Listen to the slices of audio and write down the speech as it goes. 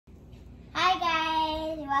Hi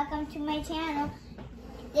guys, welcome to my channel.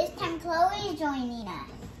 This time Chloe is joining us.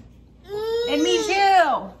 And me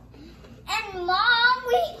too. And Mom,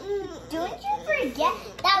 don't you forget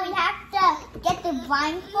that we have to get the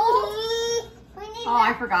blindfold?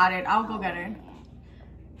 I forgot it. I'll go get it.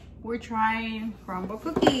 We're trying Crumbl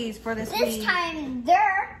Cookies for this week. This time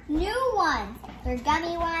they're new ones. They're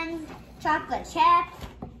gummy ones, chocolate chip,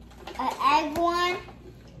 an egg one,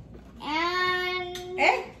 and...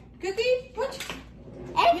 Egg? Cookie? What?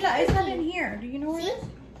 Egg Mila, it's not in here. Do you know where it is?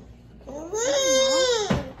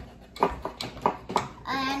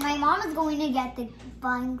 And my mom is going to get the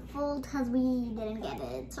blindfold because we didn't get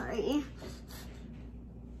it. Sorry.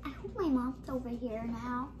 I hope my mom's over here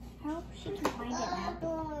now. I hope she can find it now.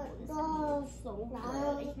 Oh, so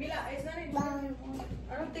good. Mila, it's not in here.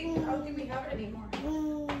 I don't think we have it anymore.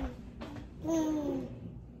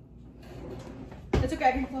 It's okay.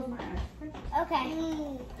 I can close my eyes. Okay.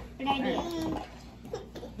 Good idea.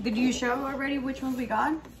 Did you show already which ones we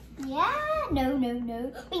got? Yeah. No.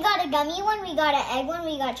 We got a gummy one. We got an egg one.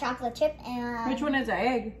 We got chocolate chip and. Which one is the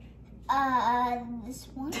egg? This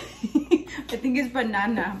one. I think it's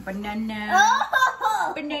banana.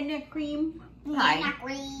 Oh! Banana cream Banana pie.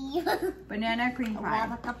 cream. Banana cream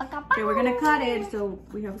pie. Okay, we're gonna cut it so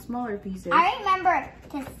we have smaller pieces. I remember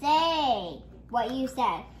to say what you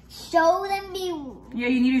said. Show them Yeah,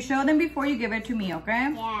 you need to show them before you give it to me,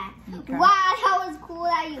 okay? Yeah. Okay. Wow, that was cool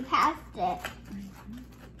that you passed it.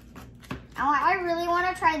 I really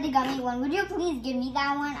want to try the gummy one. Would you please give me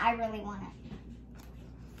that one? I really want it.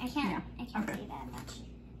 I can't see that much.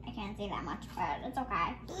 I can't see that much, but it's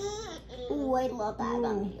okay. Oh, I love that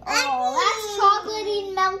gummy. Oh, that's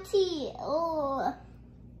chocolatey melty. Oh,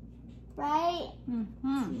 right?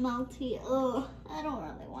 Melty. Oh, I don't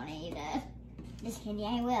really want to eat it. Just kidding,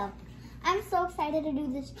 I will. I'm so excited to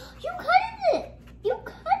do this. You cut it! You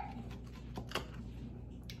cut?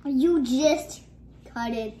 You just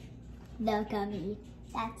cut it. The gummy.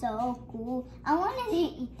 That's so cool. I wanted to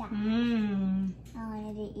eat that. I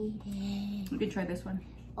wanted to eat it. You can try this one.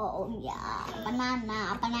 Oh yeah,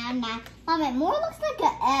 banana. Mom, it more looks like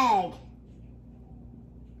an egg.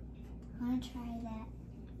 I want to try that.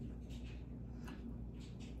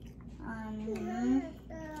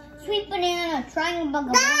 Sweet banana, triangle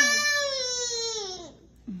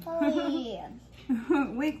Chloe.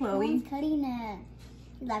 Wait, Chloe. I'm cutting it.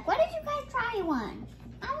 She's like, why did you guys try one?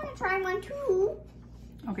 I want to try one too.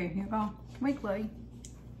 Okay, here you go. Wait, Chloe.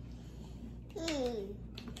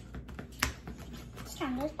 Let's try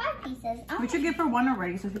those 5 pieces. We should give her one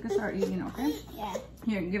already so she can start eating, okay? Yeah.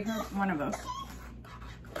 Here, give her one of those.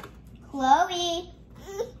 Chloe.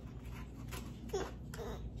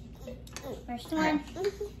 First one.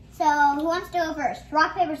 So, who wants to go first?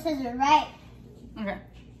 Rock, paper, scissors, right? Okay.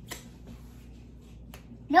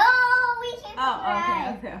 No, we can't Oh,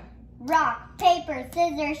 try. okay. Rock, paper,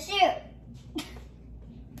 scissors, shoot.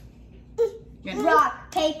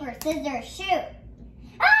 Rock, paper, scissors, shoot.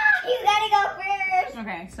 Ah, you gotta go first.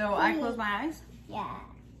 Okay, so I close my eyes? Yeah.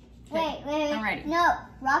 Okay, Wait. I'm ready. No,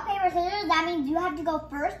 rock, paper, scissors, that means you have to go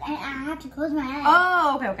first and I have to close my eyes.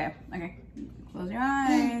 Oh, okay. Close your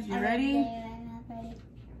eyes. You ready? I'm not ready.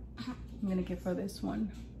 I'm gonna give her this one.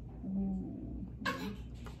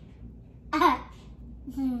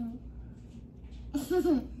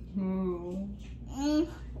 Ooh.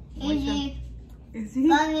 Easy. Is he?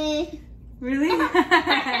 Funny. Really?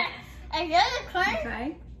 I feel the crunch.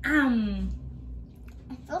 Okay. I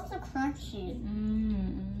feel so crunchy.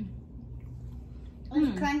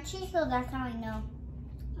 It's crunchy, so that's how I know.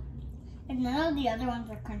 And none of the other ones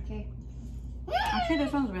are crunchy. Actually,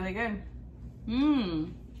 this one's really good.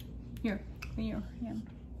 Here. Yeah.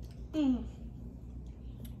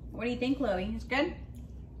 What do you think, Chloe? It's good?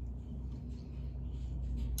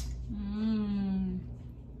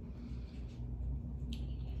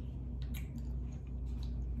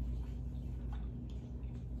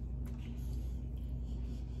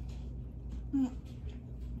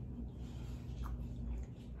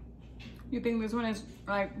 You think this one is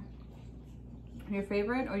like your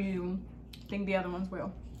favorite, or you think the other ones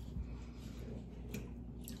will?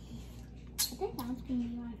 I think that's gonna be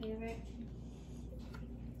my favorite.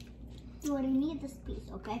 You already need this piece,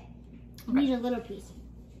 okay? You need a little piece.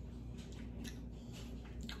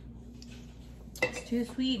 It's too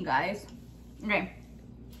sweet, guys. Okay.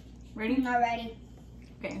 Ready? I'm not ready.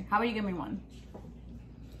 Okay, how about you give me one?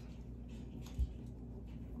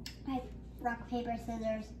 Okay, rock, paper,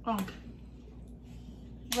 scissors. Oh.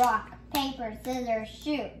 Rock, paper, scissors,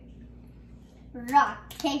 shoot.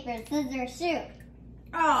 Rock, paper, scissors, shoot.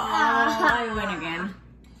 Oh, I win again.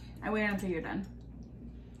 I wait until you're done.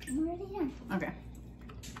 I'm already done. Okay.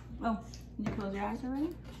 Oh, You close your eyes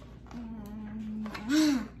already?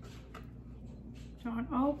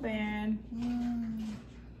 Don't open.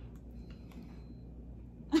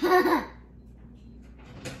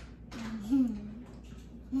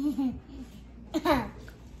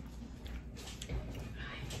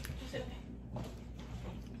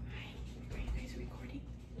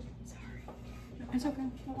 It's okay.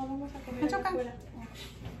 It's okay.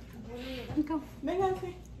 Go. Venga,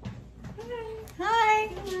 sí. Hi.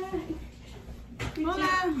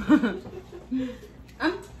 Hola.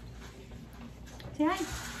 Say hi.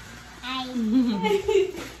 Hi.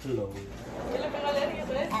 Hello. ¿Yo le pego alergia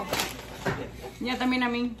otra vez? Ya también a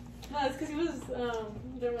mí. No, es que hicimos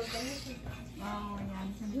remontando. Oh,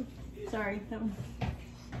 yeah. Sorry.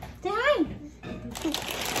 Say hi.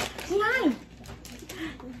 Say hi.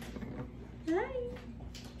 Hi.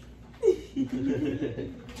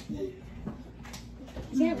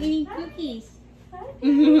 See, I'm eating cookies.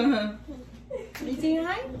 You say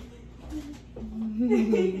hi?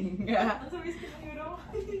 Yeah. ¿No sabes que me lloró?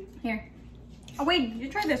 Here. Oh, wait. You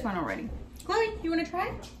tried this one already. Chloe, you want to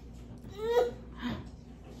try?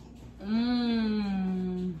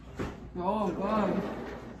 Mmm. Oh, good.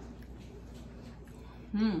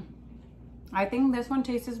 I think this one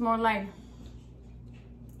tastes more like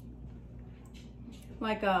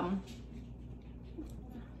a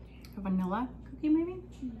vanilla cookie, maybe?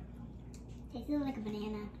 Tastes like a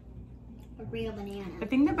banana. A real banana. I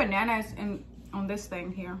think the banana is on this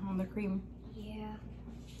thing here, on the cream. Yeah.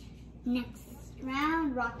 Next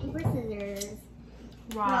round, rock, paper, scissors.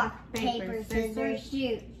 Rock, paper, scissors.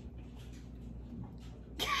 shoot.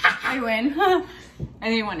 I win. I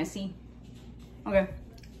didn't want to see. Okay.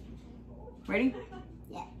 Ready?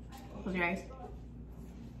 Yeah. Close your eyes.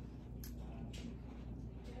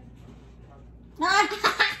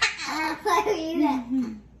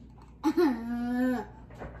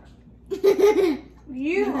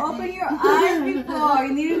 You open your eyes before.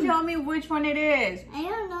 You need to tell me which one it is. I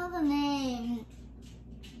don't know the name.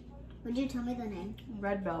 Would you tell me the name?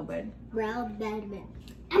 Red velvet. Brown velvet.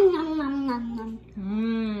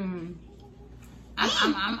 Mmm.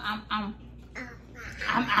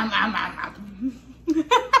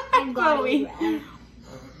 Chloe.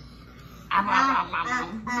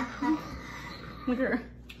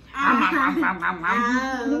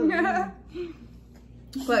 Look at her.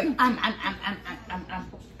 Chloe.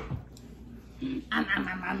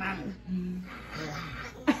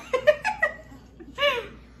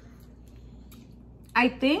 I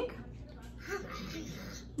think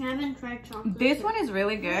I haven't tried chocolate. this one is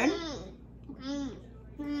really good,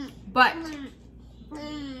 but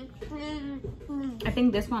I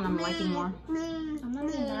think this one I'm liking more. I'm not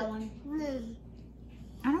eating that one.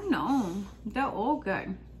 I don't know. They're all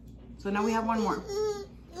good. So now we have one more.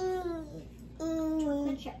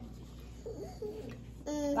 Chocolate chip.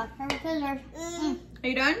 Rock, paper, scissors. Are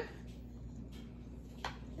you done?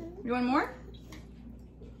 You want more?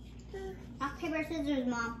 Rock, paper, scissors,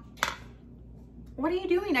 Mom. What are you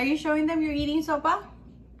doing? Are you showing them you're eating sopa?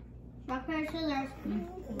 Rock, paper, scissors.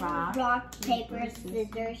 Rock, paper,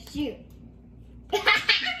 scissors, shoot.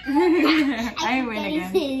 I win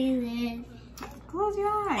again. Close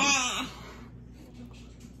your eyes.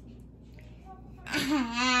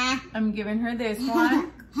 I'm giving her this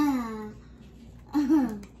one.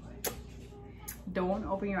 Don't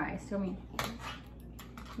open your eyes. Tell me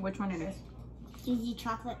which one it is. Cheesy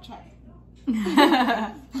chocolate chip.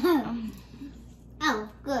 Oh,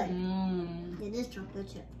 good. It is chocolate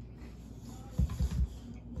chip.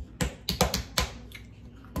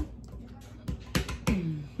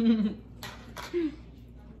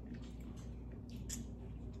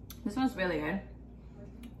 This one's really good.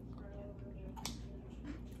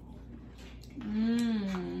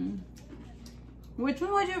 Which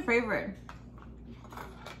one was your favorite?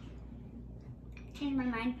 Change my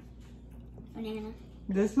mind. Banana.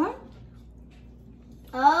 This one?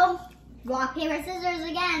 Oh, rock, paper, scissors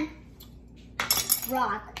again.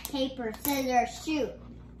 Rock, paper, scissors, shoot.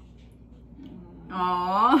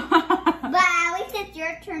 Oh. But at least it's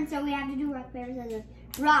your turn, so we have to do rock, paper, scissors.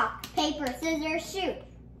 Rock, paper, scissors, shoot.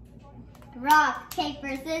 Rock,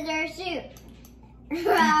 paper, scissors, shoot.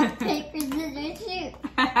 Rock, paper, scissors, shoot.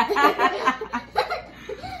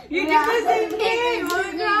 You do the same thing all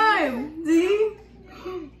the time. See?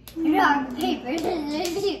 Rock, paper,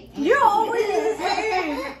 scissors, shoot. You always do the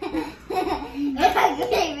same. Rock,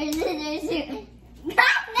 paper, scissors, shoot.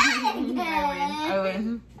 I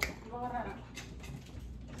win.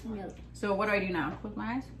 No. So what do I do now? Close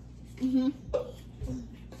my eyes? You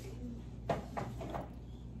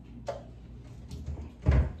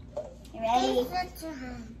ready?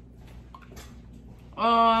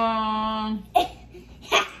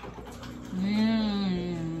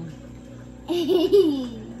 Mmm.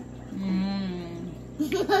 Mmm.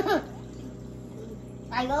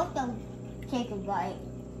 I love to take a bite.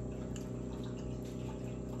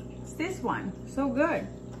 It's this one. So good.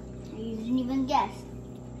 You didn't even guess.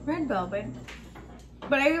 Red velvet.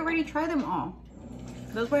 But I already tried them all.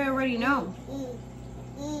 That's why I already know.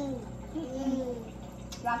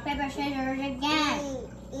 Rock, paper, scissors again.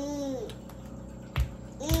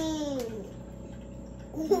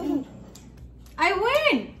 I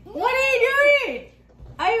win! What are you doing?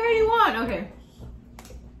 I already won. Okay.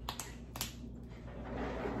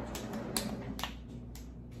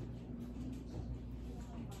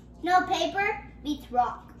 No, paper beats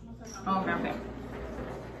rock. Oh, okay, okay.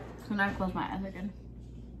 So now I close my eyes again.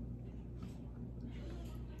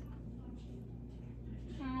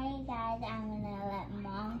 Hi guys, I'm gonna let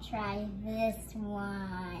Mom try this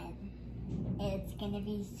one. It's gonna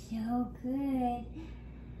be so good.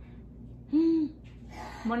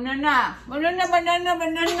 Banana. Banana, banana,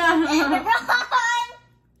 banana.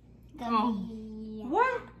 Gummy.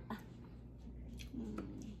 What?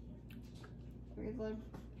 Very good.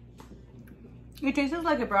 It tastes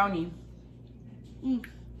like a brownie.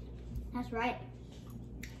 That's right.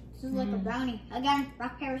 This is like a brownie. Again,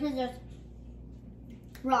 rock, paper, scissors.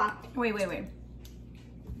 Rock. Wait, wait, wait.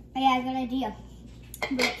 Oh yeah, I have an idea.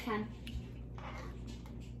 Break time.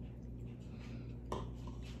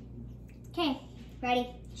 Okay, ready?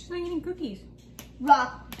 She's not eating cookies.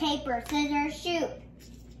 Rock, paper, scissors, shoot.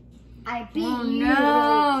 I beat Oh, you.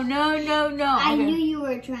 no, no, no, no. I Okay. knew you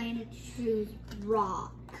were trying to choose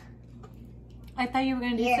rock. I thought you were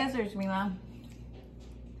going to do Here. scissors, Mila.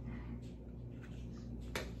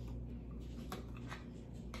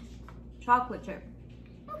 Chocolate chip.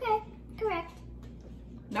 Okay, correct.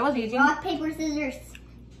 That was easy. Rock, paper, scissors.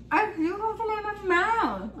 I do have some in my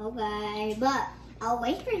mouth. Okay, but I'll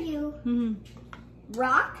wait for you. Mm-hmm.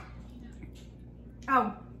 Rock,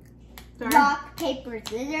 Oh. Sorry. rock, paper,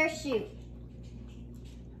 scissors, shoot.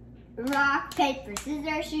 Rock, paper,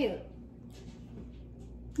 scissors, shoot.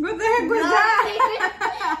 What the heck was Rock,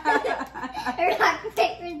 that? Rock,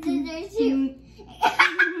 paper, scissors, shoot.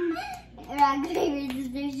 Rock, paper,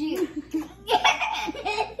 scissors, shoot.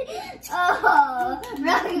 Oh,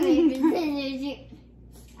 rock, paper, scissors, shoot.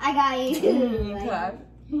 I got you. Okay.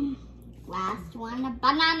 Last one, a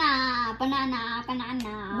banana, banana,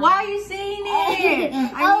 banana. Why are you saying it?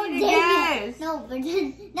 I need to dang guess. it. No,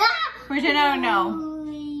 pretend. No. Pretend I don't know.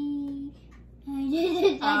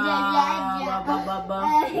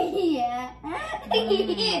 Yeah.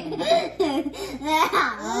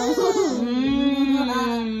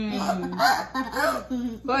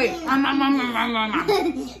 Wait.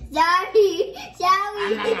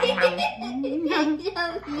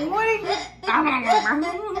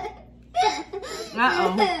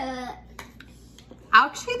 Uh-oh.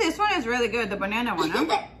 Actually, this one is really good. The banana one,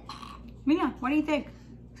 huh? Mia, what do you think?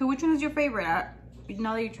 So which one is your favorite?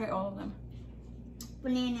 Now that you try all of them.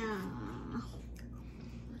 Banana.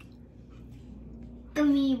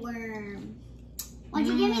 Gummy worm. Why'd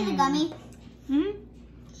you give me the gummy? Hmm?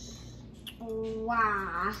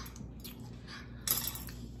 Wow.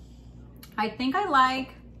 I think I like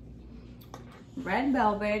red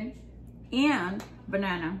velvet and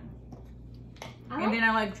banana. And then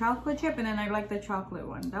I like chocolate chip, and then I like the chocolate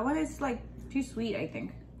one. That one is like too sweet, I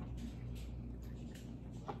think.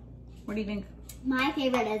 What do you think? My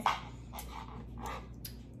favorite is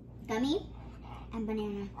gummy and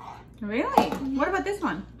banana. Really? What about this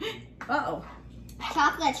one? Uh-oh.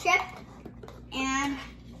 Chocolate chip and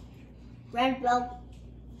red velvet.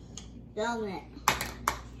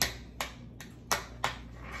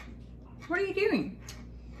 What are you doing?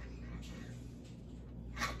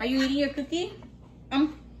 Are you eating your cookie?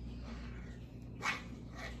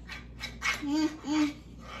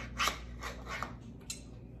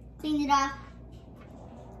 Clean it off.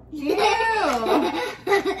 Ew.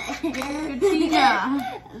 Katina.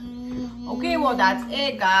 Okay, well that's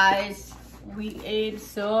it, guys. We ate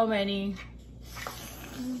so many.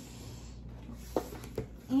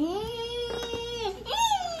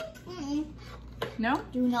 No?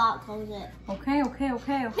 Do not close it. Okay, okay,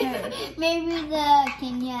 okay, okay. Maybe the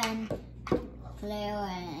Kenya and Cleo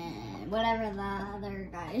and whatever the other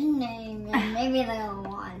guy's name is. Maybe they'll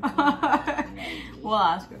want to. We'll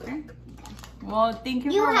ask, okay? Well, thank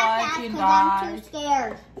you, You for have to ask watching, 'cause guys. I'm too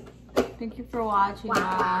scared. Thank you for watching, Wah,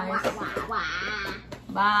 guys. wah, wah, wah.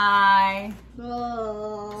 Bye.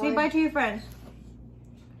 Oh. Say bye to your friends.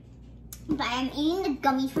 But I'm eating the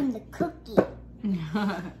gummy from the cookie.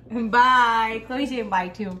 Bye. Chloe saying bye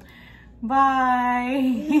too.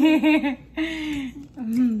 Bye.